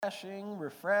Refreshing,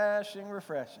 refreshing,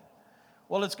 refreshing.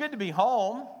 Well, it's good to be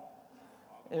home.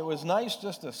 It was nice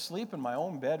just to sleep in my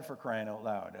own bed, for crying out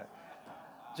loud.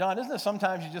 John, isn't it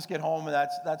sometimes you just get home and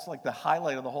that's like the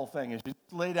highlight of the whole thing is you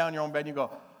lay down in your own bed and you go,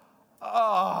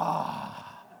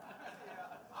 ah,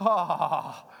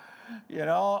 ah.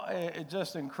 It's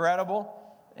just incredible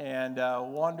and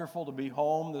wonderful to be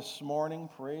home this morning.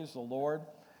 Praise the Lord.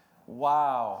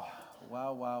 Wow.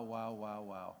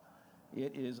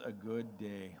 It is a good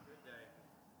day.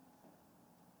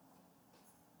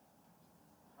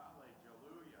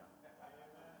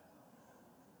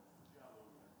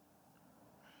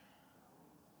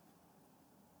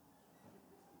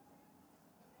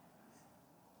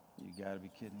 You got to be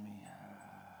kidding me.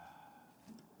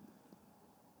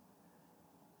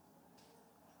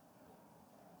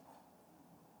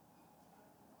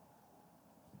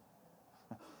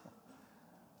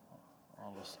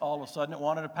 All of a sudden, it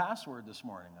wanted a password this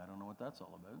morning. I don't know what that's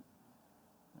all about.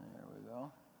 There we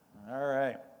go. All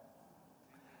right.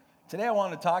 Today, I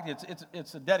wanted to talk to you.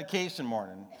 It's a dedication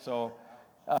morning. So,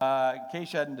 in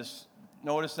case you hadn't just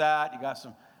noticed that, you got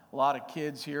a lot of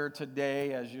kids here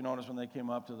today, as you noticed when they came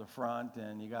up to the front,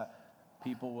 and you got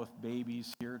people with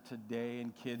babies here today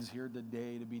and kids here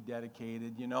today to be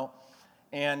dedicated,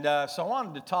 And so I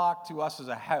wanted to talk to us as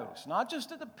a house, not just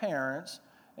to the parents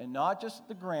and not just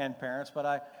the grandparents, but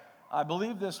I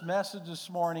believe this message this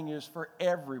morning is for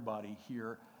everybody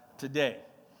here today.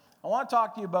 I want to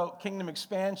talk to you about kingdom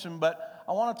expansion, but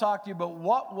I want to talk to you about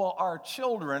what will our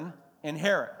children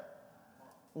inherit?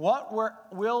 What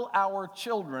will our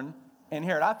children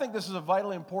inherit? I think this is a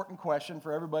vitally important question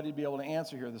for everybody to be able to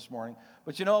answer here this morning.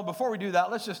 But before we do that,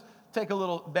 let's just take a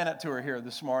little Bennett tour here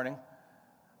this morning.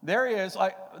 There he is.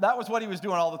 That was what he was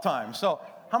doing all the time. So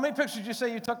how many pictures did you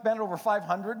say you took, Bennett? Over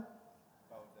 500?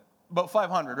 About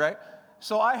 500, right?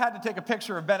 So I had to take a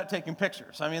picture of Bennett taking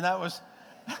pictures. I mean, that was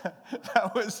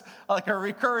like a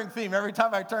recurring theme. Every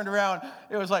time I turned around,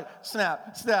 it was like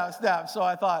snap, snap, snap. So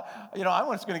I thought,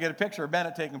 I'm just going to get a picture of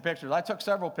Bennett taking pictures. I took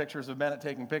several pictures of Bennett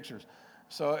taking pictures.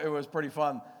 So it was pretty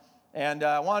fun. And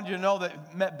I wanted you to know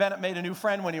that Bennett made a new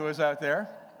friend when he was out there.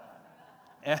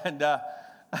 And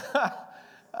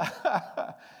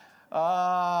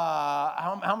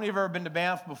how many have ever been to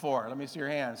Banff before? Let me see your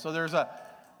hands. So there's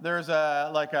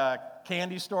a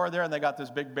candy store there, and they got this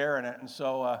big bear in it. And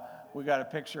so we got a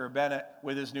picture of Bennett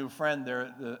with his new friend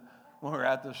there when we were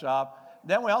at the shop.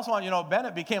 Then we also want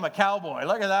Bennett became a cowboy.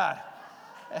 Look at that.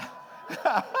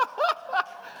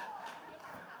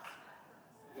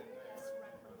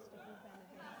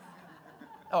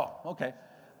 Oh, okay.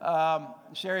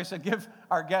 Sherry said, give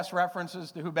our guest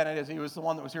references to who Bennett is. He was the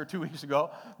one that was here 2 weeks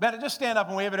ago. Bennett, just stand up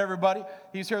and wave at everybody.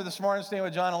 He's here this morning staying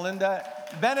with John and Linda.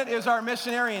 Bennett is our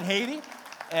missionary in Haiti.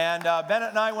 And Bennett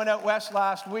and I went out west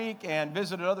last week and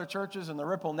visited other churches in the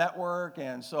Ripple Network.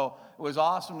 And so it was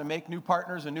awesome to make new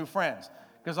partners and new friends.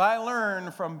 Because I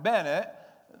learned from Bennett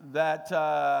that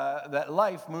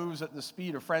life moves at the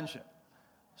speed of friendship.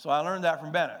 So I learned that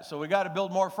from Bennett. So we got to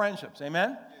build more friendships.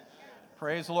 Amen?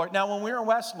 Praise the Lord. Now, when we were in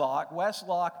Westlock,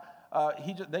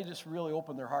 they just really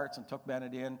opened their hearts and took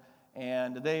Bennett in,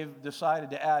 and they've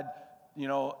decided to add,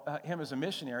 him as a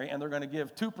missionary, and they're going to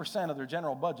give 2% of their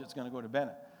general budget is going to go to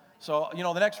Bennett. So,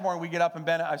 the next morning we get up in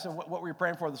Bennett. I said, what were you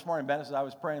praying for this morning? Bennett said, I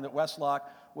was praying that Westlock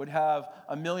would have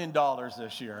 $1 million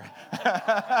this year.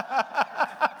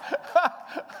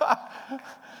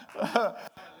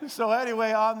 So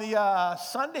anyway, on the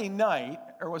Sunday night,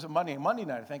 or was it Monday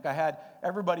night, I think, I had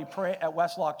everybody pray at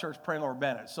Westlock Church praying over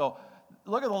Bennett. So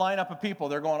look at the lineup of people.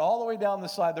 They're going all the way down the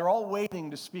side. They're all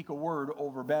waiting to speak a word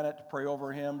over Bennett, to pray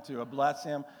over him, to bless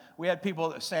him. We had people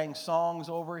that sang songs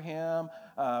over him,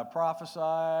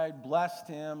 prophesied, blessed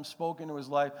him, spoke into his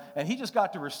life, and he just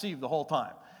got to receive the whole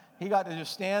time. He got to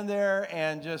just stand there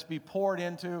and just be poured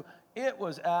into. It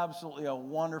was absolutely a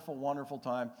wonderful, wonderful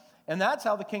time. And that's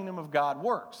how the kingdom of God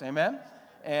works, amen?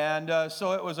 And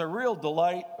so it was a real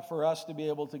delight for us to be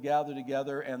able to gather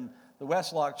together in the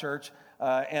Westlock Church.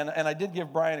 And I did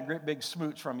give Brian a great big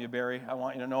smooch from you, Barry. I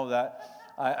want you to know that.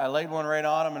 I laid one right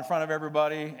on him in front of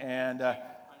everybody. And on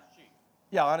his cheek.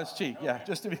 Yeah, on his cheek. Yeah,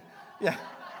 just to be, yeah.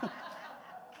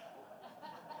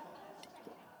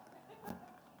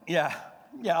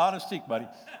 Yeah, on his cheek, buddy.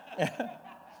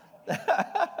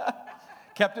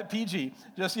 Kept it PG,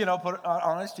 just, put it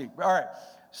on his cheek. All right,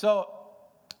 so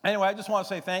anyway, I just want to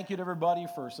say thank you to everybody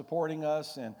for supporting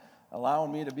us and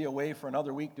allowing me to be away for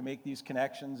another week to make these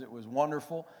connections. It was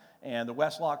wonderful, and the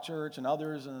Westlock Church and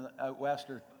others out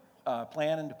west are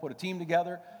planning to put a team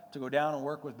together to go down and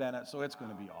work with Bennett, so it's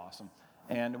going to be awesome,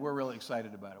 and we're really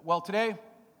excited about it. Well, today,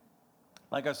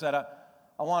 like I said, I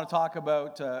want to talk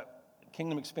about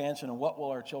kingdom expansion and what will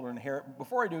our children inherit.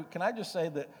 Before I do, can I just say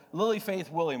that Lily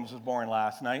Faith Williams was born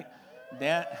last night.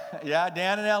 Dan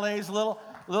in LA's little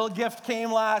gift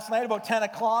came last night about 10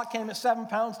 o'clock, came at 7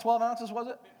 pounds, 12 ounces, was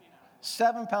it?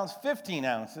 7 pounds, 15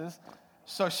 ounces.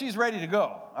 So she's ready to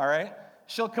go, all right?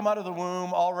 She'll come out of the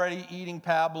womb already eating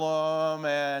pablum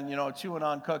and, chewing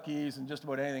on cookies and just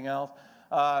about anything else.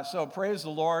 So praise the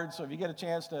Lord. So if you get a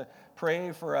chance to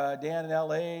pray for Dan in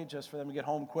LA, just for them to get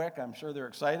home quick, I'm sure they're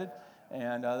excited.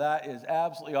 And that is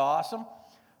absolutely awesome.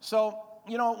 So,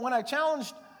 when I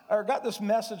got this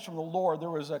message from the Lord, there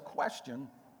was a question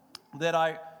that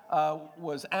I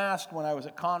was asked when I was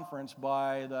at conference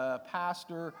by the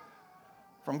pastor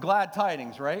from Glad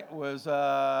Tidings, right? It was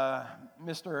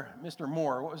Mr.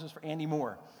 Moore. What was this for? Andy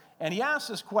Moore. And he asked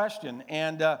this question,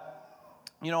 and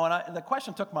the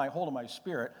question took hold of my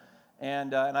spirit,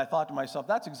 and I thought to myself,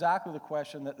 that's exactly the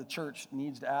question that the church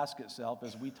needs to ask itself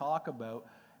as we talk about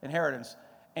inheritance.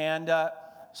 And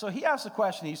so he asked the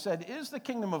question, he said, is the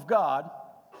kingdom of God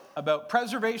about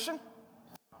preservation?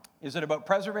 Is it about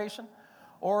preservation?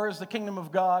 Or is the kingdom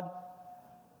of God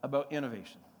about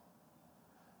innovation?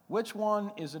 Which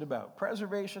one is it about?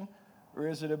 Preservation or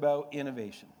is it about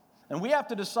innovation? And we have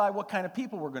to decide what kind of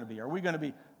people we're going to be. Are we going to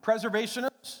be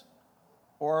preservationists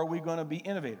or are we going to be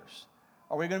innovators?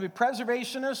 Are we going to be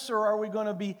preservationists or are we going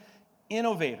to be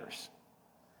innovators?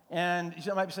 And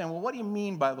you might be saying, well, what do you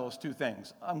mean by those two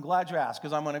things? I'm glad you asked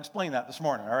because I'm going to explain that this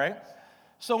morning, all right?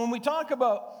 So when we talk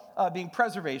about being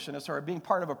preservationists or being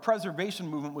part of a preservation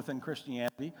movement within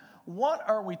Christianity, what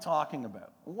are we talking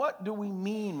about? What do we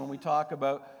mean when we talk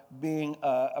about being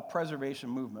a preservation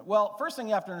movement? Well, first thing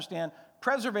you have to understand,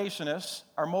 preservationists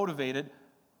are motivated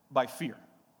by fear.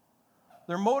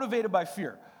 They're motivated by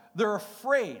fear. They're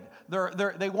afraid.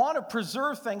 They want to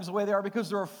preserve things the way they are because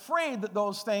they're afraid that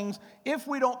those things, if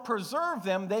we don't preserve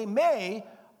them, they may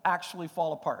actually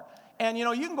fall apart. And, you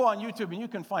can go on YouTube and you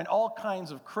can find all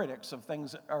kinds of critics of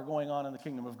things that are going on in the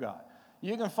kingdom of God.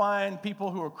 You can find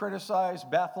people who will criticize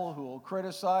Bethel, who will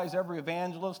criticize every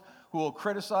evangelist, who will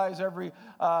criticize every,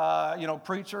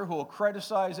 preacher, who will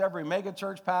criticize every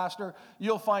megachurch pastor.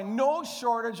 You'll find no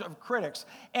shortage of critics.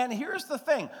 And here's the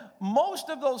thing. Most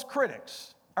of those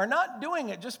critics are not doing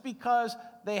it just because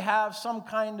they have some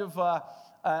kind of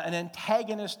an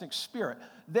antagonistic spirit.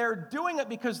 They're doing it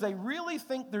because they really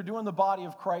think they're doing the body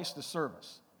of Christ a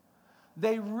service.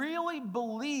 They really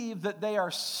believe that they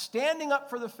are standing up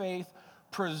for the faith,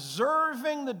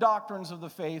 preserving the doctrines of the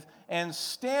faith, and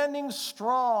standing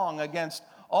strong against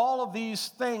all of these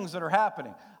things that are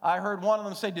happening. I heard one of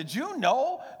them say, did you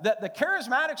know that the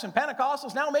charismatics and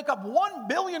Pentecostals now make up 1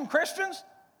 billion Christians?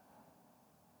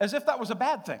 As if that was a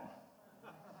bad thing.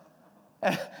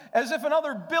 As if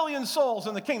another billion souls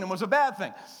in the kingdom was a bad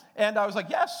thing. And I was like,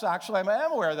 yes, actually, I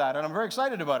am aware of that, and I'm very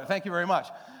excited about it. Thank you very much.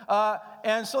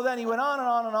 And so then he went on and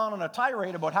on and on a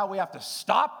tirade about how we have to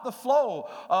stop the flow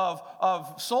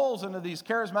of souls into these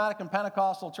charismatic and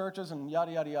Pentecostal churches and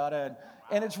yada, yada, yada.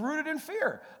 And it's rooted in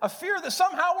fear, a fear that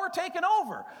somehow we're taking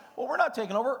over. Well, we're not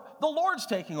taking over. The Lord's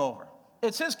taking over.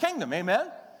 It's his kingdom,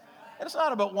 amen? And it's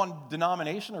not about one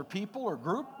denomination or people or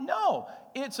group. No,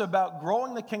 it's about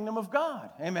growing the kingdom of God.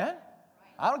 Amen?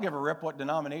 I don't give a rip what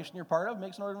denomination you're part of. It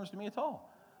makes no difference to me at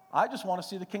all. I just want to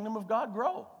see the kingdom of God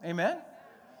grow. Amen?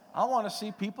 I want to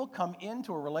see people come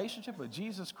into a relationship with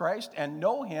Jesus Christ and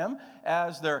know him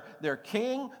as their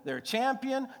king, their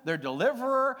champion, their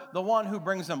deliverer, the one who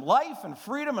brings them life and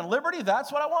freedom and liberty.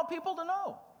 That's what I want people to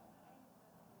know.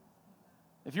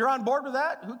 If you're on board with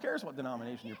that, who cares what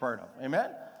denomination you're part of? Amen?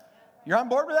 You're on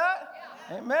board with that?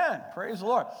 Yeah. Amen. Praise the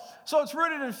Lord. So it's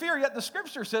rooted in fear, yet the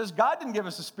scripture says God didn't give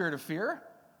us a spirit of fear,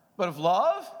 but of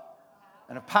love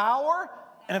and of power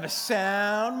and of a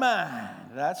sound mind.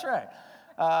 That's right.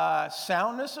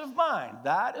 Soundness of mind.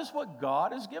 That is what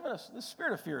God has given us. The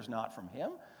spirit of fear is not from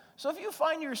him. So if you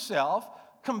find yourself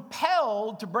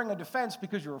compelled to bring a defense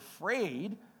because you're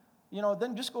afraid,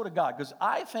 then just go to God, because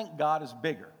I think God is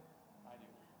bigger.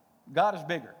 God is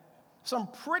bigger. Some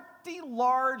pretty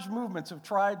large movements have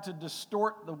tried to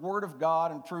distort the word of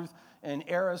God and truth in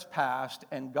eras past,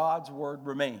 and God's word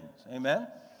remains. Amen?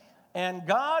 And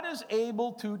God is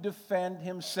able to defend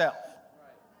himself.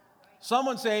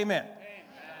 Someone say amen.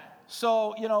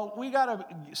 So, we got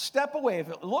to step away. If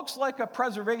it looks like a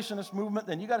preservationist movement,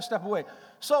 then you got to step away.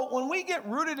 So when we get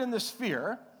rooted in this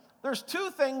fear, there's two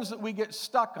things that we get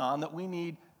stuck on that we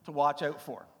need to watch out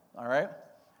for, all right?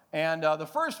 And the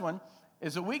first one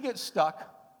is that we get stuck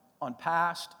on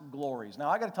past glories. Now,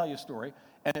 I got to tell you a story,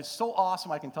 and it's so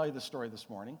awesome I can tell you this story this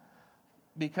morning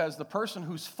because the person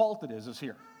whose fault it is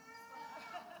here.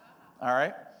 All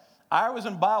right? I was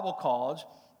in Bible college,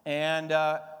 And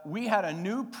we had a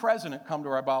new president come to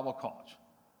our Bible college,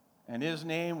 and his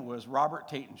name was Robert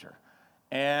Taitinger.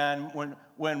 And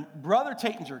when Brother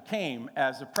Taitinger came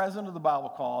as the president of the Bible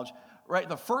college, right,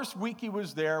 the first week he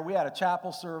was there, we had a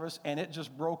chapel service, and it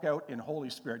just broke out in Holy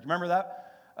Spirit. Do you remember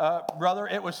that, brother?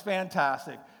 It was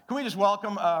fantastic. Can we just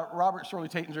welcome Robert Shirley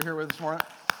Taitinger here with us this morning?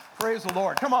 Praise the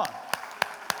Lord. Come on.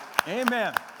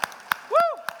 Amen.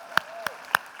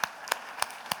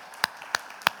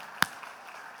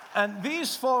 And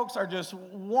these folks are just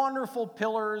wonderful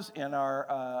pillars in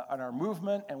our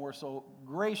movement, and we're so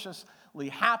graciously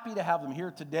happy to have them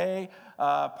here today,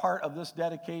 part of this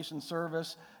dedication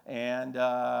service. And,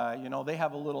 they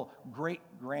have a little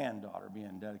great-granddaughter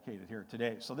being dedicated here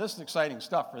today. So this is exciting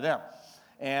stuff for them.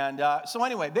 And so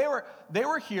anyway, they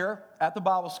were here at the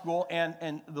Bible school,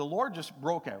 and the Lord just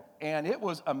broke out, and it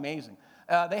was amazing.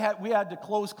 We had to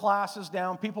close classes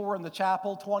down. People were in the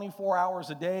chapel 24 hours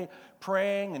a day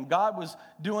praying, and God was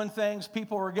doing things.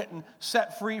 People were getting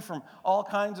set free from all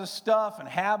kinds of stuff and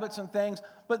habits and things.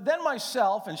 But then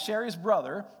myself and Sherry's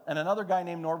brother and another guy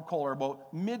named Norb Kohler,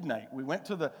 about midnight, we went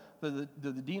to the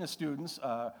dean of students,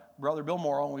 Brother Bill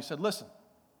Morrow, and we said, listen,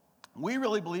 we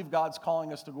really believe God's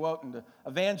calling us to go out and to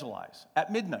evangelize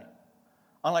at midnight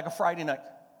on like a Friday night.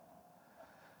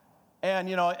 And,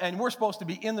 and we're supposed to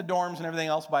be in the dorms and everything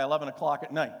else by 11 o'clock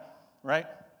at night, right?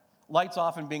 Lights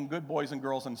off and being good boys and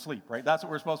girls and sleep, right? That's what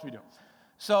we're supposed to be doing.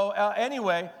 So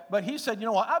anyway, but he said, you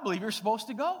know what, I believe you're supposed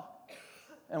to go.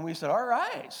 And we said, all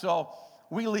right. So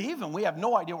we leave, and we have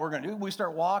no idea what we're going to do. We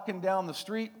start walking down the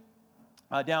street,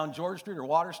 down George Street or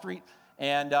Water Street,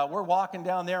 and we're walking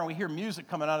down there, and we hear music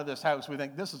coming out of this house. We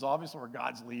think, this is obviously where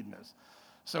God's leading us.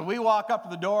 So we walk up to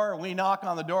the door, and we knock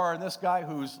on the door, and this guy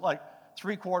who's like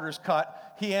 3/4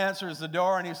 cut, he answers the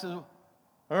door, and he says, who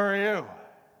are you?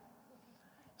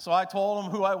 So I told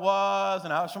him who I was,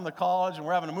 and I was from the college, and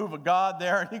we're having a move of God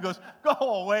there, and he goes,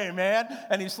 go away, man,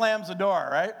 and he slams the door,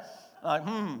 right? I'm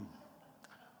like,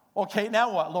 okay,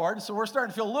 now what, Lord? So we're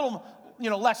starting to feel a little,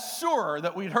 less sure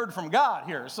that we'd heard from God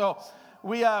here. So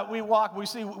we walk, we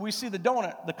see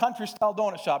the country-style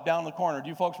donut shop down the corner. Do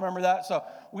you folks remember that? So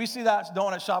we see that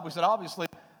donut shop. We said, obviously,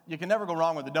 you can never go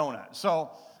wrong with a donut.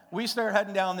 So we start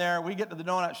heading down there. We get to the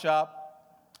donut shop,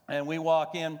 and we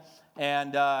walk in,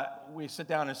 and we sit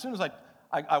down. As soon as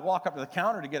I walk up to the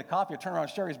counter to get a coffee, I turn around,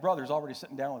 Sherry's brother's already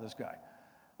sitting down with this guy.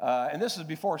 And this is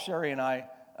before Sherry and I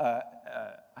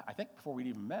think before we'd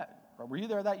even met. Were you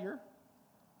there that year?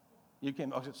 You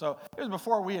came. Okay, so it was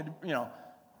before we had,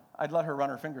 I'd let her run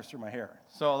her fingers through my hair.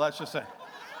 So let's just say.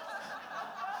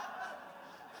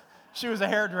 She was a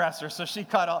hairdresser, so she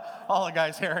cut all the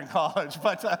guys' hair in college.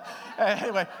 But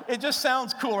anyway, it just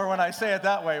sounds cooler when I say it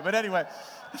that way. But anyway,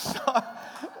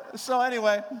 so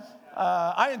anyway,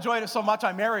 I enjoyed it so much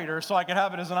I married her so I could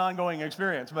have it as an ongoing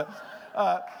experience. But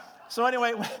so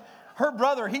anyway, her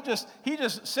brother, he just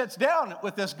sits down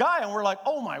with this guy, and we're like,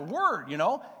 oh my word,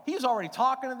 he's already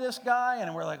talking to this guy,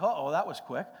 and we're like, oh, that was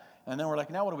quick. And then we're like,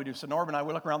 now what do we do? So Norb and I,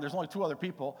 we look around, there's only 2 other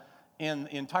people in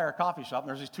the entire coffee shop, and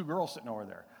there's these 2 girls sitting over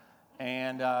there.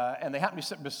 And they happen to be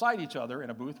sitting beside each other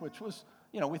in a booth, which was,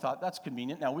 we thought that's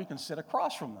convenient. Now we can sit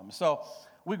across from them. So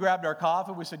we grabbed our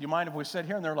coffee. We said, do you mind if we sit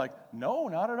here? And they're like, no,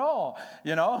 not at all.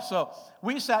 So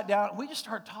we sat down. We just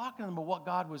started talking to them about what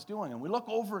God was doing. And we look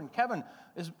over, and Kevin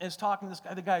is talking to this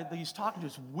guy. The guy that he's talking to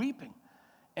is weeping.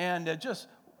 And just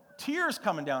tears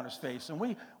coming down his face. And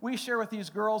we share with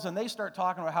these girls, and they start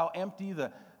talking about how empty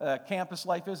the campus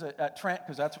life is at Trent,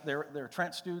 because they're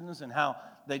Trent students, and how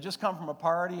they just come from a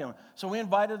party. And so we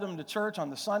invited them to church on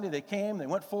the Sunday. They came, they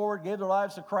went forward, gave their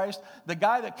lives to Christ. The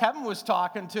guy that Kevin was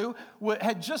talking to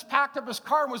had just packed up his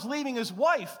car and was leaving his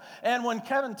wife. And when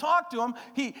Kevin talked to him,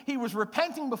 he was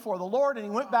repenting before the Lord, and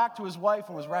he went back to his wife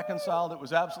and was reconciled. It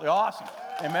was absolutely awesome.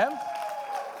 Amen?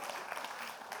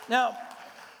 Now,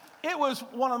 it was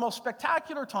one of the most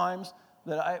spectacular times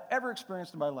that I've ever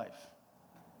experienced in my life.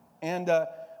 And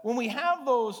when we have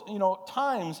those,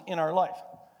 times in our life,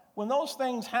 when those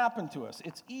things happen to us,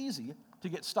 it's easy to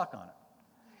get stuck on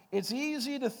it. It's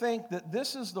easy to think that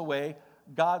this is the way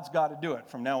God's got to do it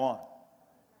from now on,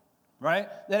 right?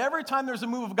 That every time there's a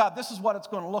move of God, this is what it's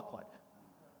going to look like.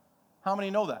 How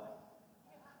many know that?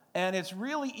 And it's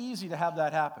really easy to have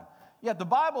that happen. Yet the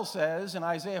Bible says in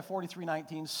Isaiah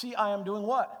 43:19, see, I am doing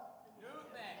what?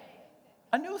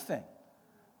 A new thing.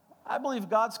 I believe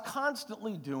God's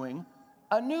constantly doing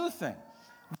a new thing.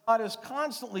 God is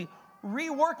constantly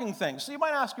reworking things. So you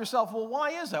might ask yourself, well,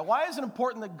 why is that? Why is it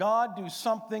important that God do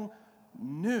something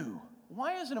new?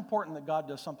 Why is it important that God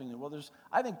does something new? Well, there's,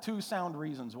 I think, 2 sound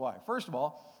reasons why. First of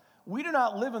all, we do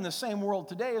not live in the same world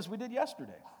today as we did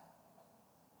yesterday.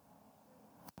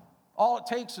 All it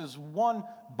takes is one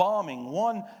bombing,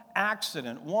 one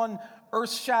accident, one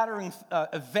earth-shattering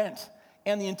event,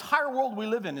 and the entire world we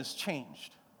live in is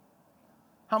changed.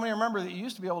 How many remember that you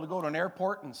used to be able to go to an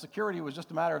airport and security was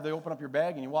just a matter of they open up your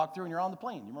bag and you walk through and you're on the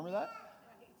plane? You remember that?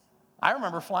 I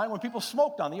remember flying when people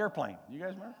smoked on the airplane. You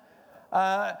guys remember?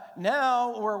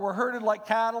 Now we're herded like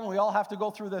cattle and we all have to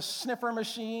go through this sniffer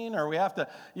machine, or we have to,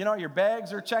 your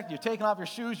bags are checked, you're taking off your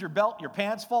shoes, your belt, your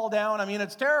pants fall down. I mean,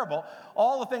 it's terrible.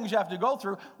 All the things you have to go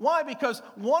through. Why? Because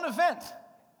one event,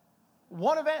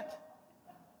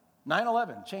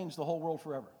 9/11 changed the whole world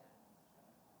forever.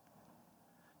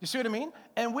 You see what I mean?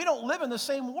 And we don't live in the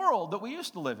same world that we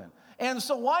used to live in. And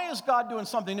so why is God doing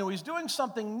something new? He's doing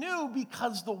something new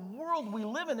because the world we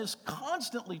live in is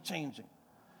constantly changing.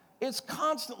 It's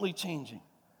constantly changing.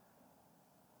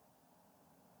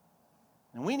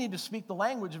 And we need to speak the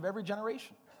language of every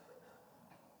generation.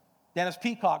 Dennis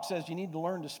Peacock says you need to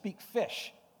learn to speak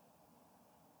fish.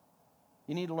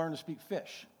 You need to learn to speak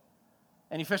fish.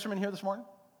 Any fishermen here this morning?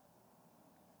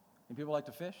 Any people like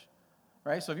to fish?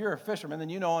 Right? So if you're a fisherman, then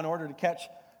you know in order to catch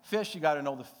fish, you got to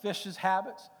know the fish's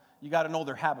habits. You got to know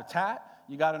their habitat.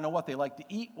 You got to know what they like to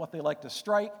eat, what they like to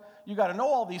strike. You got to know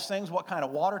all these things, what kind of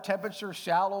water temperature,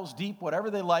 shallows, deep, whatever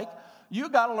they like. You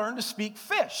got to learn to speak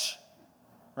fish,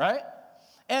 right?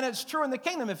 And it's true in the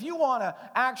kingdom. If you want to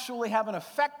actually have an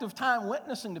effective time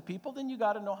witnessing to people, then you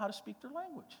got to know how to speak their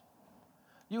language.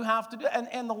 You have to do,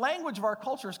 and the language of our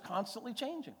culture is constantly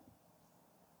changing,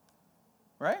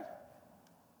 right?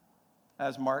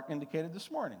 As Mark indicated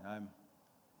this morning,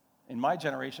 in my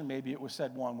generation, maybe it was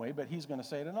said one way, but he's going to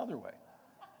say it another way.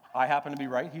 I happen to be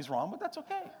right, he's wrong, but that's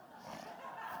okay.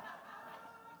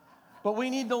 But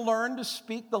we need to learn to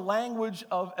speak the language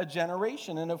of a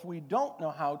generation, and if we don't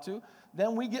know how to,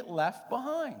 then we get left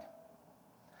behind.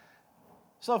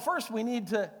 So first, we need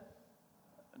to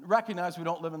recognize we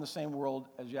don't live in the same world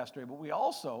as yesterday, but we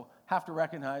also have to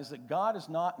recognize that God is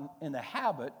not in the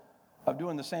habit of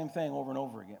doing the same thing over and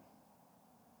over again.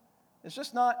 It's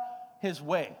just not his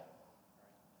way.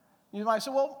 You might say,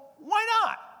 well, why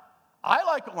not? I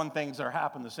like it when things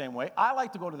happen the same way. I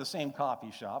like to go to the same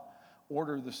coffee shop,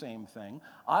 order the same thing.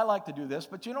 I like to do this.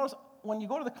 But you notice, when you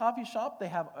go to the coffee shop, they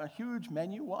have a huge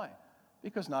menu. Why?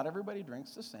 Because not everybody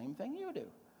drinks the same thing you do.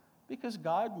 Because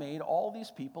God made all these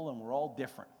people and we're all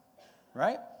different,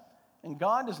 right? And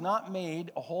God has not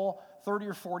made a whole 30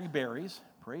 or 40 berries.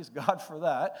 Praise God for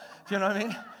that. Do you know what I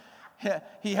mean?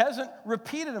 He hasn't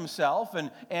repeated himself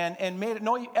and made it.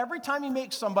 No, every time he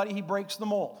makes somebody, he breaks the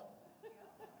mold.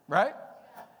 Right?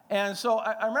 And so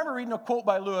I remember reading a quote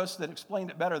by Lewis that explained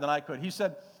it better than I could. He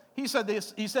said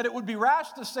this, he said, it would be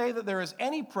rash to say that there is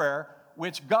any prayer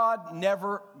which God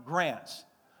never grants.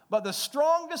 But the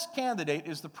strongest candidate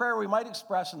is the prayer we might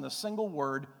express in the single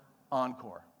word,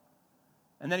 encore.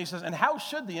 And then he says, and how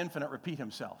should the infinite repeat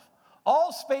himself?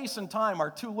 All space and time are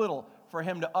too little for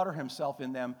him to utter himself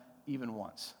in them even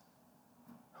once.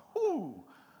 Whew.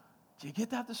 Do you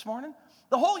get that this morning?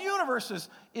 The whole universe is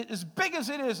as big as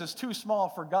it is too small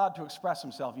for God to express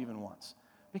himself even once.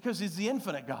 Because he's the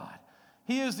infinite God.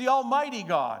 He is the almighty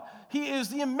God. He is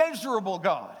the immeasurable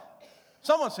God.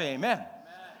 Someone say amen. Amen.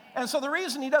 And so the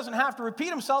reason he doesn't have to repeat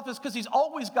himself is because he's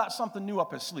always got something new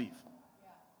up his sleeve. Yeah.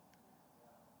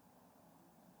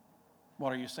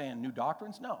 What are you saying, new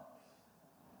doctrines? No.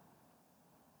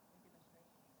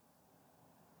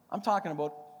 I'm talking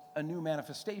about a new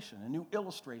manifestation, a new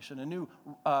illustration, a new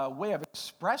way of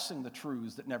expressing the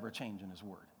truths that never change in his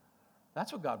word.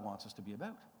 That's what God wants us to be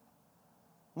about.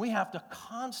 We have to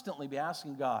constantly be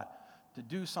asking God to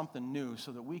do something new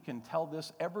so that we can tell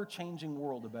this ever-changing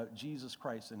world about Jesus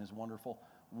Christ and his wonderful,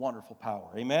 wonderful power.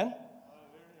 Amen?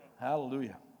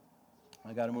 Hallelujah.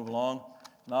 I got to move along.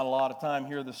 Not a lot of time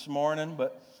here this morning,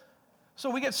 but so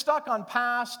we get stuck on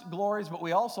past glories, but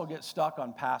we also get stuck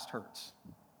on past hurts.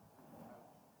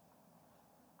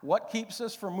 What keeps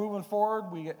us from moving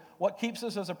forward? What keeps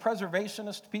us as a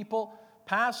preservationist people?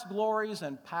 Past glories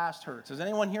and past hurts. Has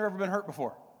anyone here ever been hurt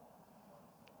before?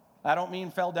 I don't mean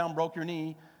fell down, broke your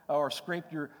knee, or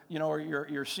scraped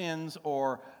your shins,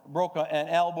 or broke an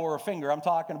elbow or a finger. I'm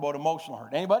talking about emotional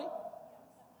hurt. Anybody?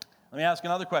 Let me ask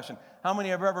another question. How many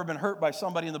have ever been hurt by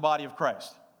somebody in the body of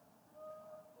Christ?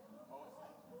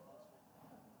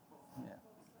 Yeah.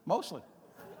 Mostly.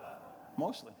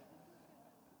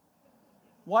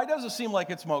 Why does it seem like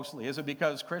it's mostly? Is it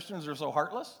because Christians are so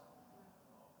heartless?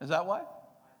 Is that why?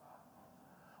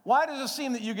 Why does it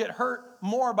seem that you get hurt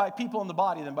more by people in the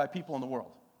body than by people in the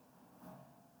world?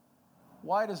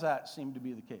 Why does that seem to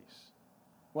be the case?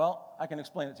 Well, I can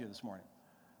explain it to you this morning.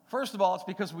 First of all, it's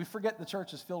because we forget the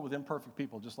church is filled with imperfect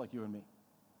people just like you and me.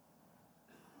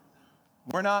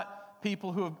 We're not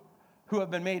people who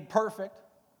have been made perfect.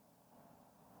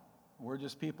 We're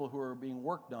just people who are being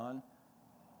worked on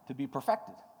to be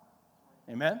perfected.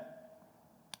 Amen?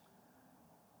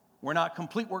 We're not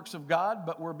complete works of God,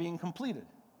 but we're being completed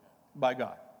by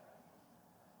God.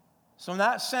 So in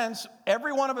that sense,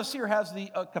 every one of us here has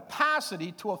the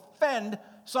capacity to offend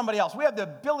somebody else. We have the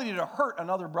ability to hurt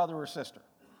another brother or sister.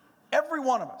 Every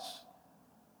one of us.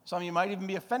 Some of you might even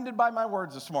be offended by my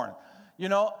words this morning.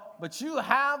 But you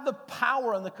have the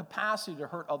power and the capacity to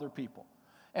hurt other people.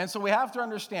 And so we have to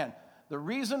understand, the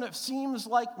reason it seems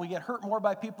like we get hurt more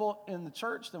by people in the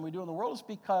church than we do in the world is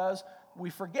because we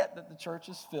forget that the church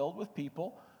is filled with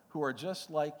people who are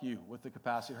just like you with the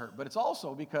capacity to hurt. But it's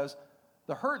also because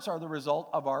the hurts are the result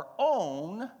of our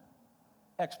own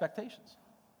expectations.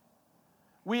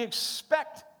 We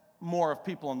expect more of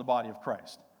people in the body of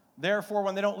Christ. Therefore,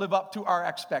 when they don't live up to our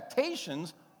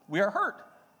expectations, we are hurt.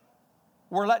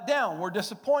 We're let down. We're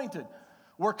disappointed.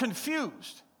 We're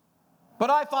confused. But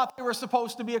I thought they were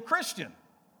supposed to be a Christian.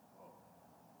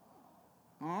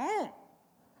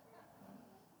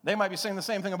 They might be saying the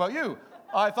same thing about you.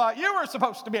 I thought you were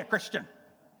supposed to be a Christian.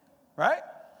 Right?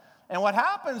 And what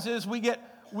happens is we get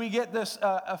this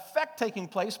effect taking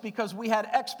place because we had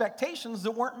expectations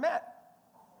that weren't met.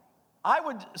 I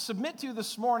would submit to you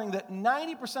this morning that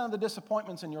 90% of the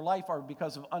disappointments in your life are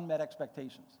because of unmet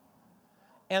expectations.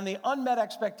 And the unmet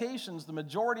expectations, the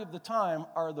majority of the time,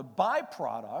 are the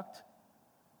byproduct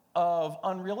of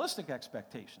unrealistic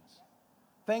expectations.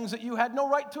 Things that you had no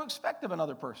right to expect of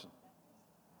another person.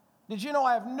 Did you know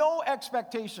I have no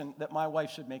expectation that my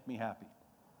wife should make me happy?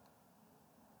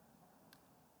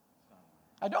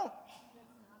 I don't.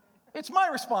 It's my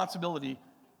responsibility,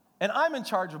 and I'm in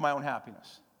charge of my own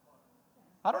happiness.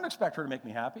 I don't expect her to make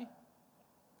me happy,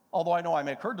 although I know I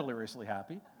make her deliriously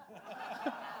happy.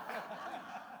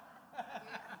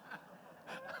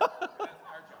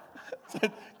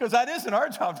 Because that isn't our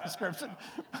job description.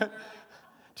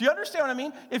 Do you understand what I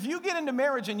mean? If you get into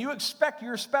marriage and you expect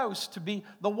your spouse to be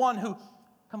the one who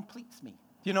completes me,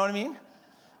 do you know what I mean?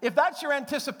 If that's your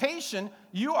anticipation,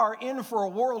 you are in for a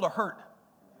world of hurt.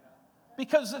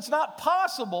 Because it's not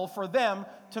possible for them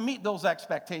to meet those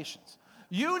expectations.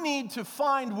 You need to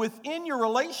find within your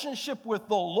relationship with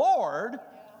the Lord,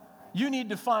 you need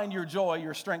to find your joy,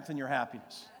 your strength, and your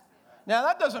happiness. Now,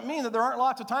 that doesn't mean that there aren't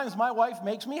lots of times my wife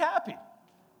makes me happy.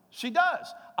 She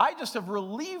does. I just have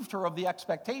relieved her of the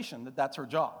expectation that that's her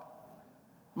job.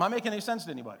 Am I making any sense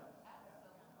to anybody?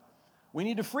 We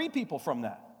need to free people from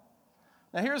that.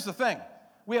 Now, here's the thing.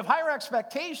 We have higher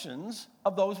expectations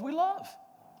of those we love.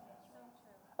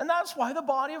 And that's why the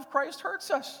body of Christ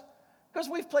hurts us. Because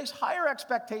we've placed higher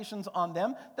expectations on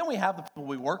them than we have the people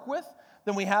we work with,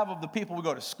 than we have of the people we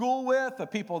go to school with, the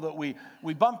people that we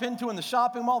bump into in the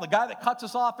shopping mall, the guy that cuts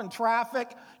us off in traffic,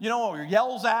 or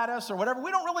yells at us or whatever. We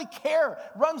don't really care.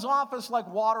 Runs off us like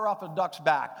water off a duck's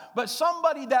back. But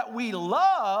somebody that we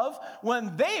love,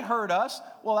 when they hurt us,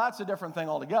 well, that's a different thing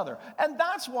altogether. And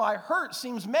that's why hurt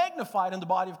seems magnified in the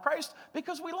body of Christ,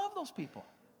 because we love those people.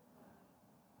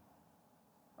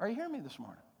 Are you hearing me this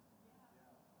morning?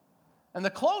 And the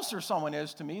closer someone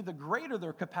is to me, the greater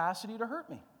their capacity to hurt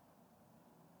me.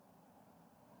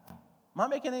 Am I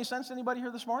making any sense to anybody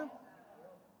here this morning?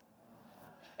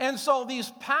 And so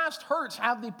these past hurts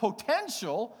have the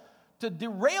potential to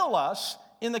derail us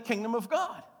in the kingdom of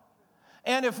God.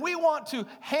 And if we want to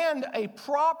hand a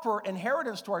proper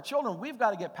inheritance to our children, we've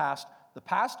got to get past the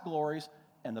past glories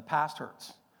and the past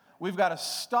hurts. We've got to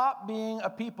stop being a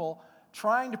people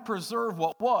trying to preserve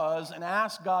what was and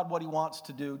ask God what he wants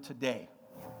to do today.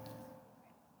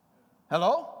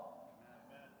 Hello?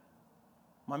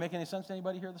 Am I making any sense to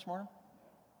anybody here this morning?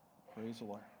 Praise the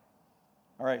Lord.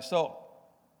 All right, so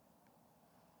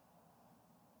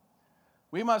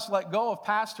we must let go of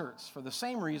past hurts for the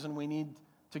same reason we need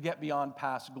to get beyond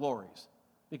past glories,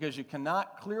 because you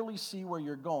cannot clearly see where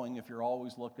you're going if you're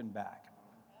always looking back.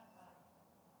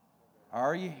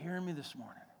 Are you hearing me this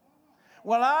morning?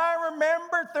 Well, I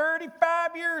remember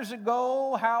 35 years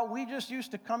ago how we just used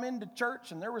to come into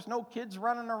church and there was no kids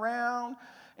running around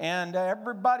and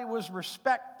everybody was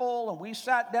respectful and we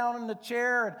sat down in the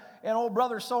chair and old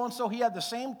brother so-and-so, he had the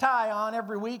same tie on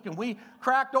every week and we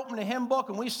cracked open the hymn book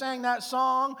and we sang that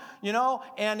song,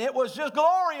 and it was just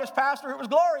glorious, Pastor. It was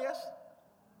glorious.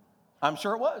 I'm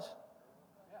sure it was.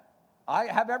 I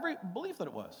have every belief that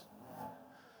it was.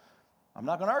 I'm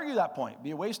not going to argue that point. It'd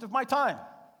be a waste of my time.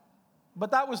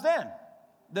 But that was then.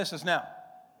 This is now.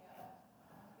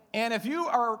 And if you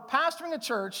are pastoring a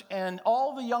church and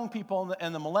all the young people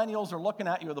and the millennials are looking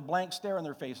at you with a blank stare on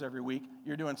their face every week,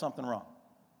 you're doing something wrong.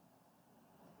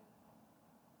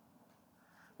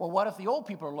 Well, what if the old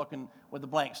people are looking with the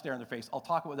blank stare in their face? I'll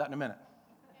talk about that in a minute.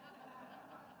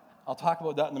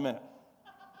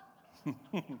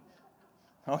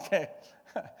 Okay.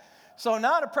 So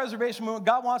not a preservation movement.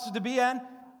 God wants us to be an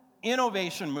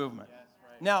innovation movement. Yes,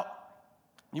 right. Now,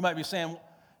 you might be saying,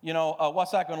 what's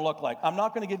that going to look like? I'm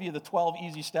not going to give you the 12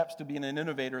 easy steps to being an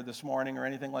innovator this morning or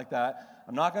anything like that.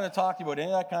 I'm not going to talk to you about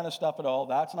any of that kind of stuff at all.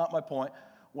 That's not my point.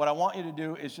 What I want you to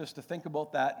do is just to think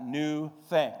about that new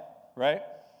thing, right?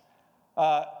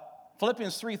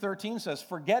 Philippians 3:13 says,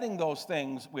 forgetting those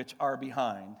things which are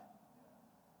behind.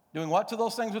 Doing what to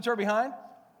those things which are behind?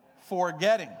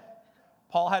 Forgetting.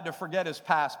 Paul had to forget his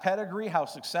past pedigree, how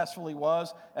successful he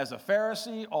was as a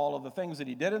Pharisee, all of the things that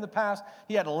he did in the past.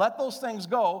 He had to let those things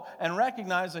go and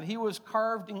recognize that he was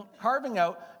carving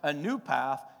out a new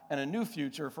path and a new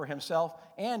future for himself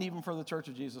and even for the Church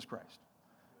of Jesus Christ.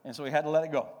 And so he had to let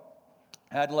it go.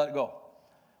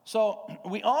 So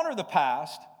we honor the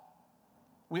past.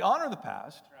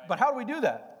 But how do we do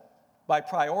that? By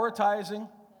prioritizing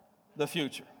the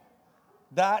future.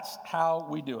 That's how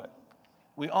we do it.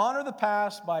 We honor the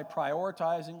past by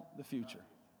prioritizing the future.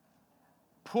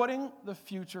 Putting the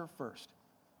future first.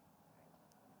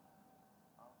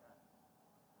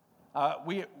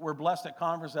 We're blessed at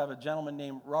Converse to have a gentleman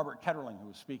named Robert Ketterling who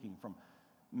is speaking from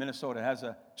Minnesota. Has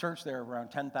a church there of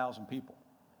around 10,000 people.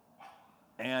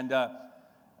 And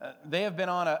they have been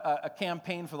on a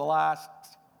campaign for the last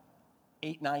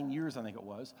 8-9 years, I think it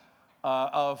was,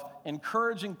 of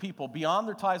encouraging people beyond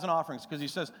their tithes and offerings, because he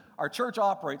says our church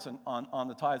operates on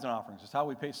the tithes and offerings. It's how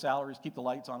we pay salaries, keep the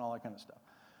lights on, all that kind of stuff.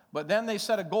 But then they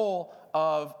set a goal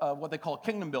of what they call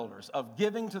kingdom builders, of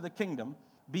giving to the kingdom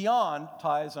beyond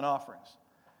tithes and offerings.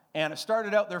 And it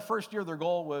started out, their first year, their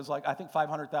goal was I think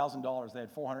 $500,000. They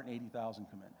had $480,000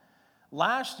 come in.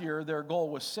 Last year, their goal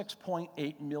was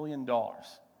 $6.8 million.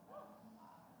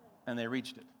 And they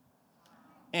reached it.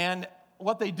 And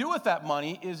what they do with that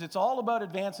money is it's all about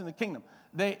advancing the kingdom.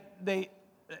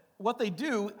 What they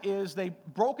do is they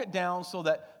broke it down so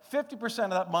that 50% of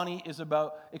that money is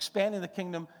about expanding the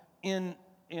kingdom in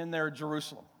their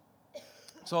Jerusalem.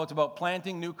 So it's about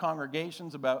planting new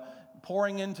congregations, about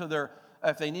pouring into their,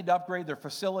 if they need to upgrade their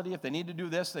facility, if they need to do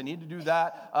this, they need to do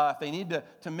that, if they need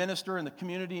to minister in the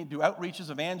community, do outreaches,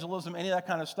 evangelism, any of that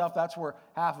kind of stuff, that's where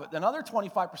half of it. Another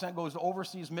 25% goes to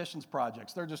overseas missions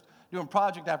projects. They're just doing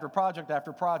project after project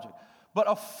after project. But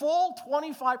a full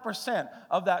 25%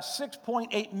 of that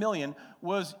 $6.8 million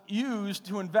was used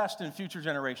to invest in future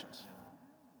generations.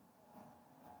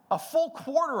 A full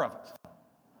quarter of it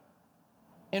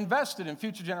invested in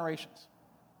future generations.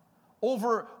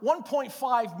 Over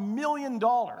 $1.5 million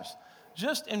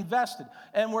just invested.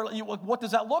 And what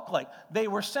does that look like? They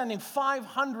were sending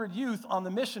 500 youth on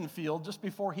the mission field just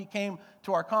before he came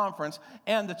to our conference,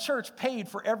 and the church paid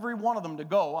for every one of them to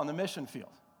go on the mission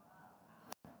field.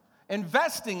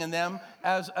 Investing in them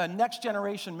as a next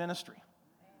generation ministry.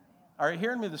 Are you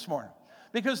hearing me this morning?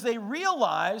 Because they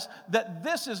realize that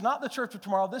this is not the church of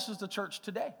tomorrow, this is the church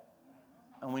today.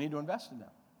 And we need to invest in them.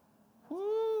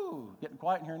 Woo, getting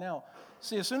quiet in here now.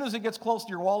 See, as soon as it gets close to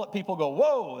your wallet, people go,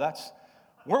 whoa,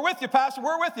 we're with you, Pastor,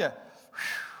 we're with you. Whew,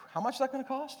 how much is that going to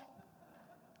cost?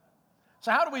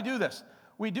 So how do we do this?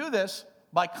 We do this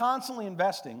by constantly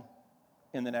investing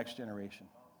in the next generation.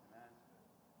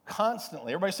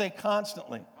 Constantly. Everybody say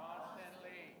constantly.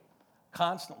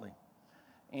 Constantly.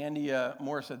 Andy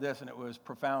Moore said this, and it was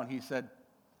profound. He said,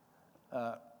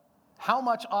 how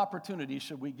much opportunity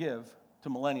should we give to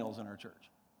millennials in our church?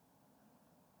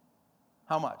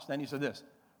 How much? Then he said this,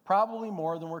 probably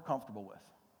more than we're comfortable with.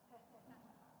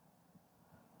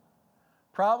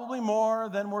 Probably more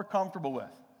than we're comfortable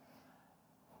with.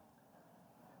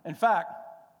 In fact,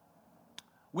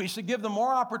 we should give them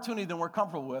more opportunity than we're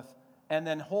comfortable with, and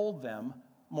then hold them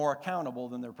more accountable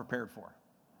than they're prepared for.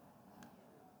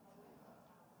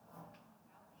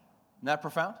 Isn't that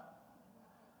profound?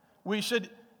 We should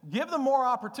give them more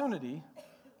opportunity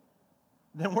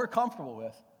than we're comfortable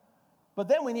with, but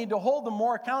then we need to hold them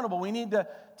more accountable. We need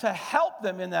to help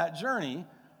them in that journey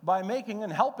by making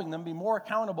and helping them be more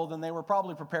accountable than they were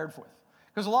probably prepared for.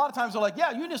 Because a lot of times they're like,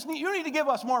 yeah, you need to give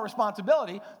us more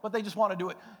responsibility, but they just want to do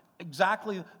it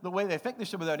exactly the way they think they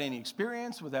should without any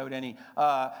experience, without any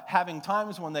having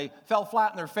times when they fell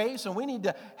flat in their face. And we need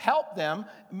to help them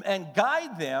and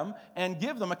guide them and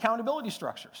give them accountability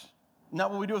structures. Isn't that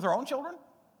what we do with our own children,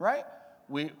 right?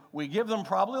 We give them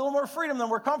probably a little more freedom than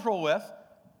we're comfortable with.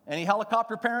 Any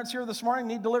helicopter parents here this morning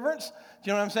need deliverance?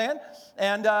 Do you know what I'm saying?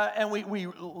 And we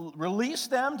release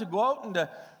them to go out and to,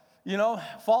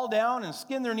 fall down and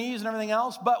skin their knees and everything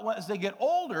else. But as they get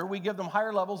older, we give them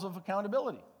higher levels of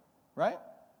accountability, right?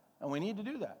 And we need to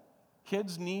do that.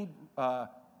 Kids need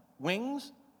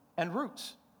wings and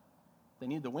roots. They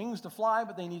need the wings to fly,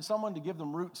 but they need someone to give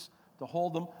them roots to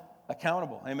hold them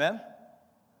accountable. Amen?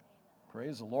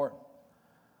 Praise the Lord.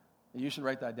 You should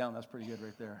write that down. That's pretty good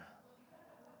right there.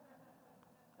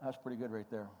 That's pretty good right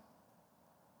there.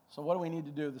 So what do we need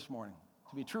to do this morning?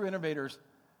 To be true innovators,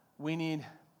 we need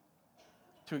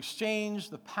to exchange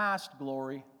the past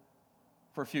glory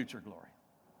for future glory.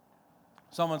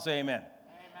 Someone say amen.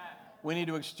 Amen. We need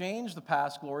to exchange the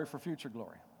past glory for future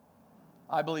glory.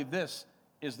 I believe this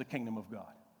is the kingdom of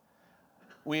God.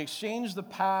 We exchange the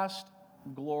past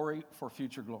glory for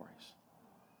future glories.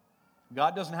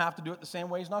 God doesn't have to do it the same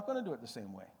way. He's not going to do it the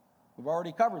same way. We've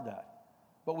already covered that.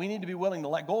 But we need to be willing to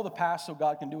let go of the past so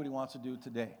God can do what he wants to do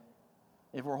today.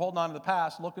 If we're holding on to the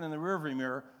past, looking in the rearview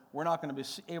mirror, we're not going to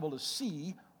be able to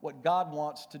see what God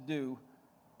wants to do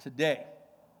today.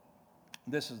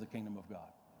 This is the kingdom of God.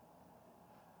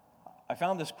 I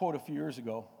found this quote a few years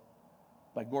ago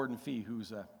by Gordon Fee,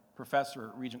 who's a professor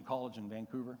at Regent College in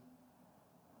Vancouver.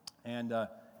 And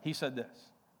he said this,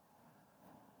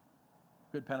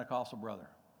 good Pentecostal brother.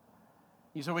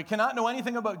 He said, we cannot know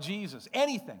anything about Jesus,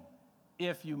 anything,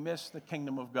 if you miss the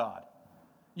kingdom of God.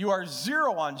 You are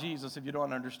zero on Jesus if you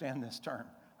don't understand this term.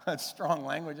 That's strong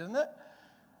language, isn't it?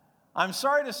 I'm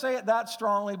sorry to say it that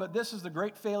strongly, but this is the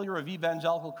great failure of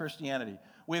evangelical Christianity.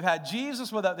 We've had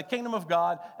Jesus without the kingdom of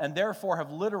God, and therefore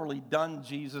have literally done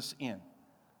Jesus in.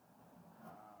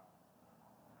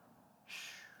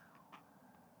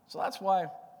 So that's why,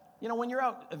 when you're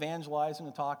out evangelizing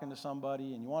and talking to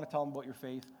somebody and you want to tell them about your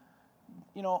faith,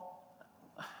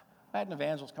 I had an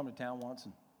evangelist come to town once,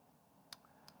 and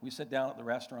we sit down at the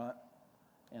restaurant,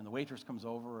 and the waitress comes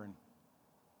over, and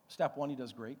step one, he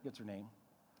does great, gets her name.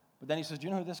 But then he says, do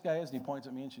you know who this guy is? And he points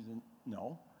at me, and she said,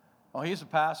 no. Oh, he's a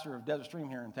pastor of Desert Stream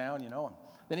here in town, And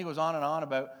then he goes on and on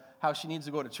about how she needs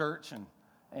to go to church, and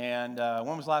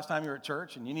when was the last time you were at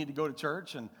church, and you need to go to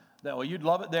church, and that, well, you'd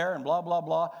love it there, and blah, blah,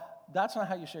 blah. That's not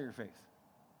how you share your faith.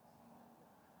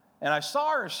 And I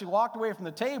saw her as she walked away from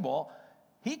the table.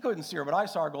 He couldn't see her, but I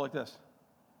saw her go like this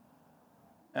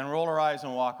and roll her eyes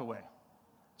and walk away.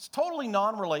 It's totally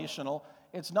non-relational.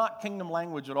 It's not kingdom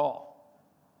language at all.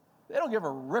 They don't give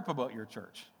a rip about your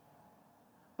church,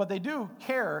 but they do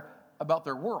care about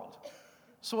their world.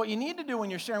 So what you need to do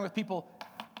when you're sharing with people,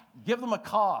 give them a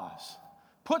cause.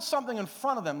 Put something in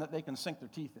front of them that they can sink their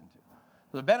teeth into.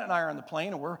 So Bennett and I are on the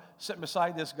plane, and we're sitting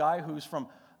beside this guy who's from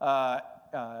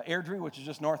Airdrie, which is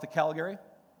just north of Calgary.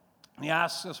 And he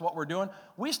asks us what we're doing.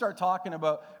 We start talking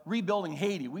about rebuilding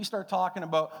Haiti. We start talking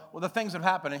about the things that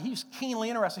have happened, and he's keenly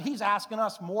interested. He's asking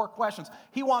us more questions.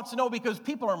 He wants to know because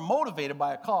people are motivated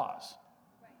by a cause.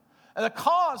 And the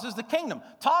cause is the kingdom.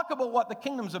 Talk about what the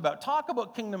kingdom's about. Talk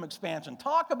about kingdom expansion.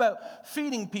 Talk about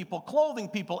feeding people, clothing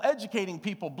people, educating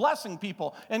people, blessing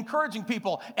people, encouraging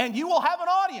people, and you will have an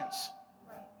audience.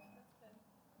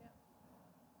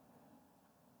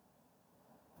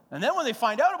 And then when they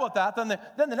find out about that,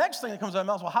 then the next thing that comes out of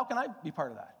their mouth is, well, how can I be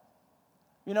part of that?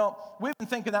 We've been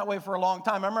thinking that way for a long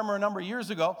time. I remember a number of years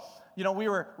ago, we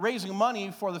were raising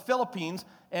money for the Philippines,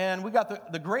 and we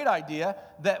got the great idea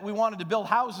that we wanted to build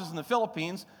houses in the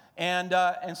Philippines. And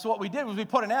so what we did was we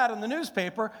put an ad in the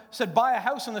newspaper, said, buy a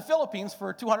house in the Philippines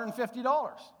for $250.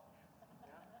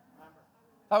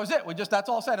 That was it. That's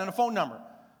all it said, and a phone number.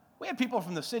 We had people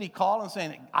from the city calling and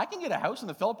saying, I can get a house in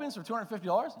the Philippines for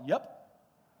 $250? Yep.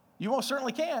 You most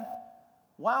certainly can.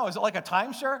 Wow, is it like a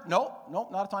timeshare? Nope,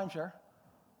 not a timeshare.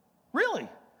 Really?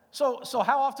 So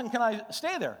how often can I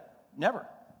stay there? Never.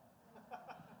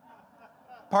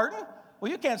 Pardon?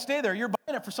 Well, you can't stay there. You're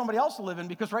buying it for somebody else to live in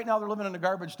because right now they're living in a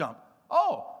garbage dump.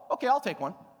 Oh, okay, I'll take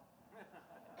one.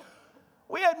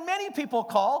 We had many people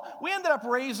call. We ended up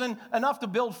raising enough to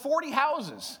build 40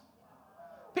 houses.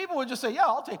 People would just say, yeah,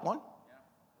 I'll take one.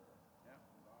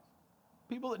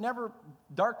 People that never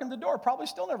darkened the door probably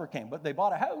still never came, but they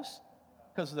bought a house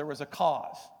because there was a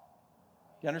cause.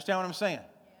 You understand what I'm saying?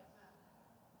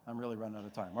 I'm really running out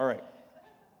of time. All right.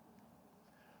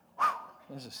 Whew,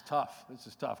 this is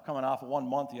tough. Coming off of 1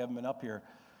 month, you haven't been up here.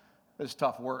 This is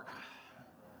tough work.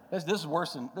 This is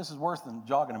worse than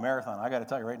jogging a marathon. I got to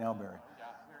tell you right now, Barry.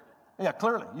 Yeah,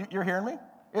 clearly. You're hearing me?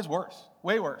 It's worse.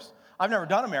 Way worse. I've never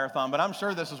done a marathon, but I'm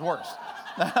sure this is worse.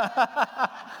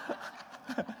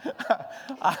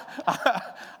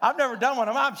 I've never done one.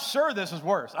 I'm sure this is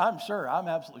worse. I'm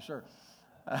absolutely sure.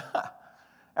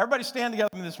 Everybody stand together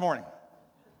with me this morning.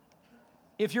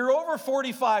 If you're over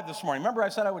 45 this morning, remember I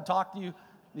said I would talk to you,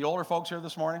 the older folks here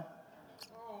this morning?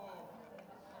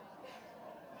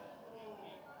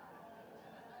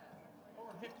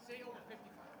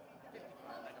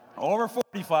 Over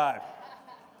 45.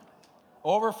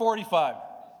 Over 45.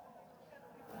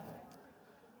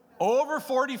 Over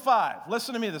 45.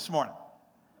 Listen to me this morning.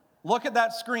 Look at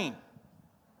that screen.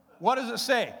 What does it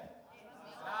say?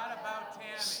 It's not about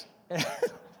Tammy.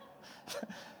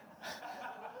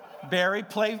 Barry,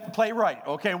 play right.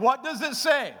 Okay, what does it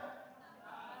say?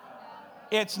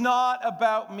 It's not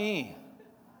about me.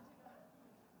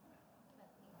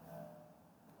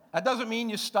 That doesn't mean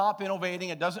you stop innovating.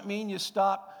 It doesn't mean you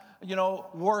stop,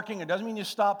 working. It doesn't mean you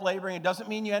stop laboring. It doesn't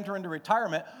mean you enter into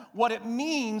retirement. What it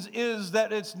means is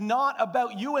that it's not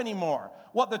about you anymore.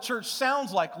 What the church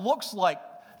sounds like, looks like,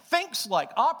 thinks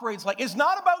like, operates like, is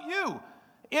not about you.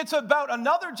 It's about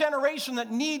another generation that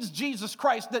needs Jesus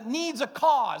Christ, that needs a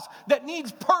cause, that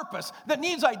needs purpose, that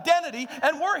needs identity,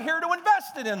 and we're here to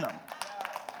invest it in them.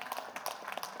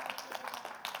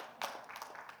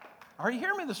 Are you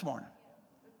hearing me this morning?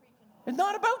 It's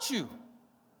not about you.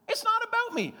 It's not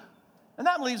about me. And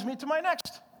that leads me to my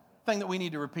next thing that we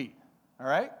need to repeat. All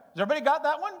right? Has everybody got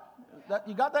that one?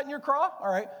 You got that in your craw?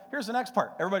 All right. Here's the next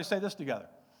part. Everybody say this together.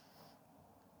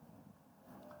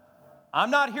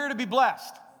 I'm not here to be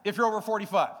blessed if you're over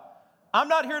 45. I'm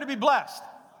not here to be blessed.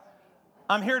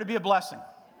 I'm here to be a blessing.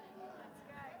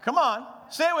 Come on.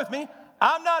 Say it with me.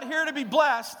 I'm not here to be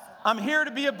blessed. I'm here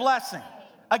to be a blessing.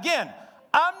 Again,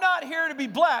 I'm not here to be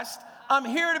blessed. I'm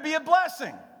here to be a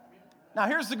blessing. Now,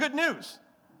 here's the good news.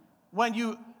 When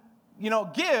you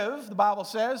give, the Bible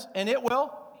says, and it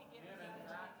will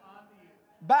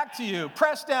back to you.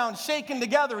 Pressed down, shaken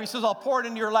together. He says, I'll pour it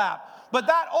into your lap. But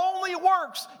that only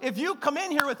works if you come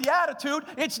in here with the attitude,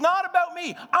 it's not about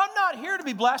me. I'm not here to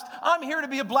be blessed. I'm here to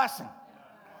be a blessing.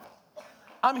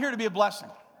 I'm here to be a blessing.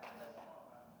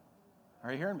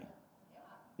 Are you hearing me?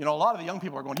 A lot of the young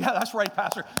people are going, yeah, that's right,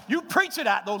 Pastor. You preach it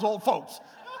at those old folks.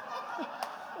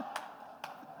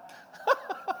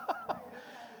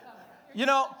 You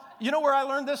know where I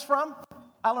learned this from?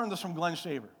 I learned this from Glenn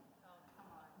Shaver.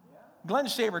 Glenn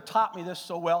Shaver taught me this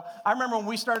so well. I remember when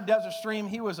we started Desert Stream,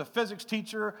 he was a physics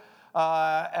teacher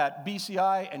at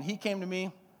BCI, and he came to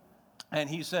me, and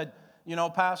he said,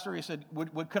 Pastor, he said,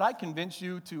 could I convince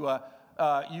you to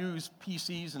use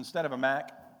PCs instead of a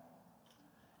Mac?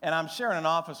 And I'm sharing an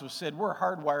office with Sid. We're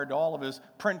hardwired to all of his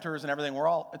printers and everything.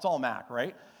 It's all Mac,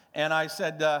 right? And I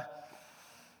said,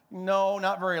 no,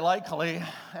 not very likely.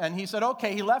 And he said,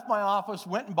 okay. He left my office,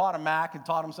 went and bought a Mac, and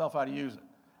taught himself how to use it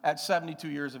at 72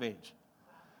 years of age.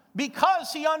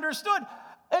 Because he understood,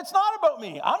 it's not about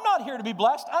me. I'm not here to be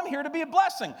blessed. I'm here to be a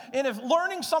blessing. And if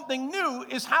learning something new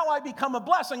is how I become a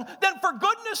blessing, then for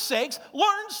goodness sakes,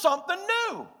 learn something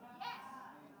new.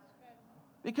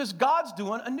 Because God's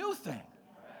doing a new thing.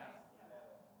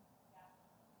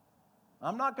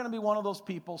 I'm not going to be one of those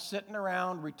people sitting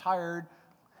around, retired,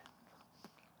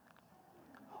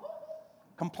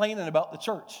 complaining about the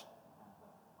church.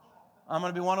 I'm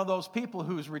going to be one of those people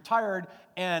who's retired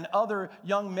and other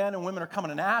young men and women are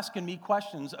coming and asking me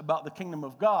questions about the kingdom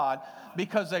of God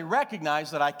because they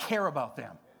recognize that I care about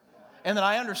them and that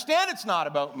I understand it's not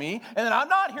about me and that I'm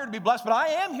not here to be blessed, but I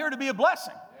am here to be a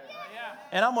blessing.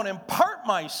 And I'm going to impart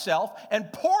myself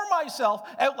and pour myself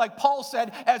out, like Paul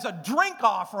said, as a drink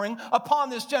offering upon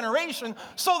this generation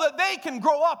so that they can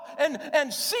grow up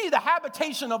and see the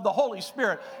habitation of the Holy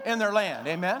Spirit in their land.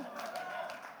 Amen?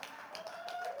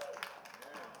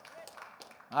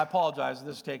 I apologize if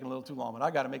this is taking a little too long, but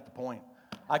I got to make the point.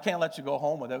 I can't let you go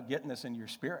home without getting this into your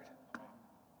spirit.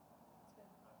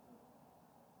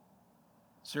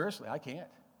 Seriously, I can't.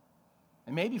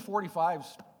 And maybe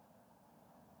 45's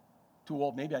too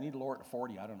old. Maybe I need to lower it to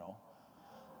 40. I don't know.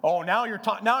 Oh, now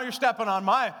you're stepping on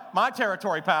my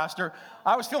territory, Pastor.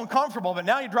 I was feeling comfortable, but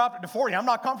now you dropped it to 40. I'm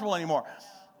not comfortable anymore.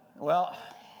 Well,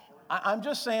 I'm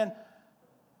just saying,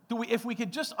 if we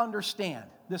could just understand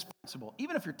this principle,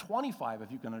 even if you're 25,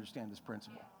 if you can understand this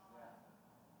principle,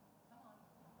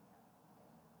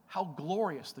 how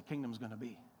glorious the kingdom's going to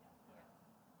be.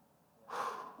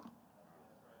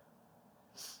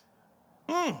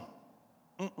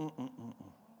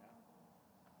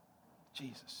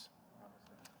 Jesus.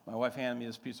 My wife handed me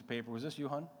this piece of paper. Was this you,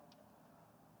 hon?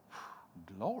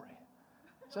 Glory.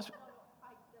 Is this...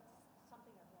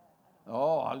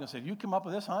 Oh, I was going to say, you come up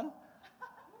with this, hon?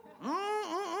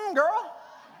 Girl.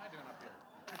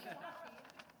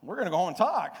 We're going to go home and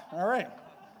talk. All right.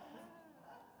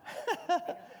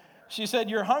 She said,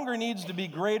 your hunger needs to be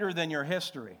greater than your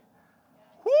history.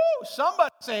 Woo!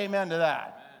 Somebody say amen to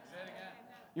that.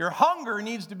 Your hunger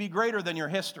needs to be greater than your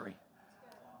history.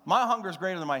 My hunger is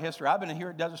greater than my history. I've been here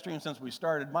at Desert Stream since we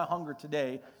started. My hunger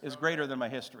today is greater than my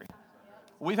history.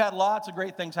 We've had lots of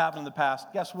great things happen in the past.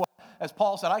 Guess what? As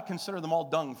Paul said, I consider them all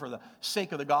dung for the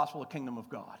sake of the gospel of the kingdom of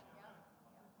God.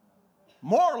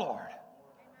 More, Lord.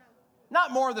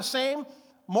 Not more of the same,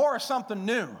 more of something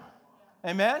new.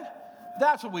 Amen?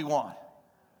 That's what we want.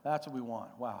 That's what we want.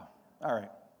 Wow. All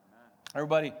right.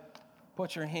 Everybody,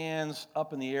 put your hands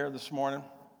up in the air this morning.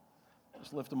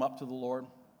 Just lift them up to the Lord.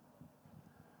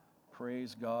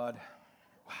 Praise God.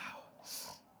 Wow.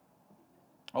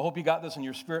 I hope you got this in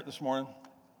your spirit this morning.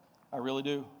 I really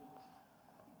do.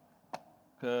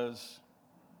 Because,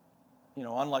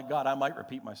 unlike God, I might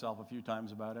repeat myself a few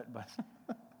times about it, but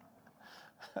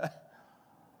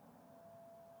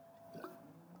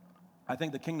I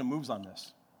think the kingdom moves on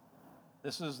this.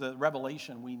 This is the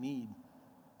revelation we need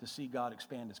to see God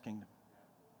expand his kingdom.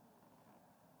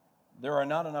 There are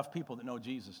not enough people that know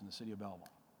Jesus in the city of Belleville.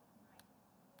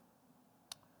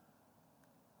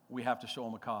 We have to show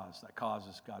them a cause. That cause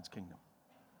is God's kingdom.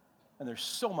 And there's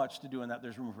so much to do in that.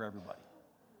 There's room for everybody.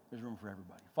 There's room for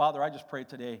everybody. Father, I just pray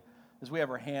today, as we have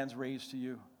our hands raised to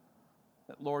you,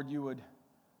 that, Lord, you would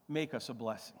make us a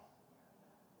blessing.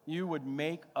 You would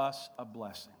make us a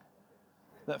blessing.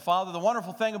 That, Father, the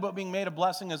wonderful thing about being made a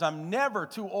blessing is I'm never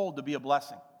too old to be a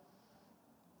blessing.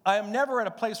 I am never at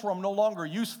a place where I'm no longer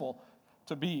useful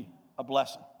to be a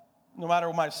blessing. No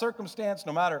matter my circumstance,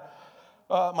 no matter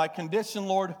my condition,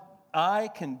 Lord, I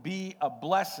can be a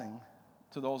blessing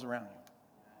to those around me.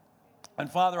 And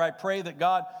Father, I pray that,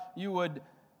 God, you would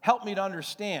help me to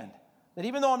understand that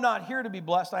even though I'm not here to be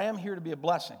blessed, I am here to be a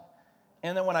blessing.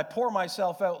 And that when I pour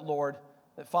myself out, Lord,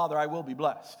 that, Father, I will be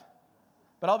blessed.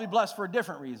 But I'll be blessed for a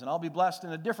different reason. I'll be blessed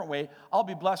in a different way. I'll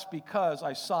be blessed because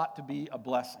I sought to be a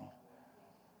blessing.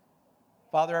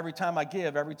 Father, every time I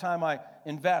give, every time I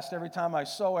invest, every time I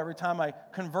sow, every time I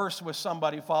converse with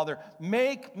somebody, Father,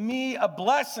 make me a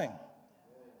blessing.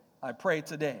 I pray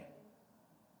today.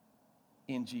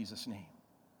 In Jesus' name.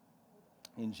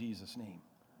 In Jesus' name.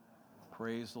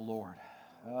 Praise the Lord.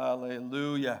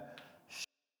 Hallelujah.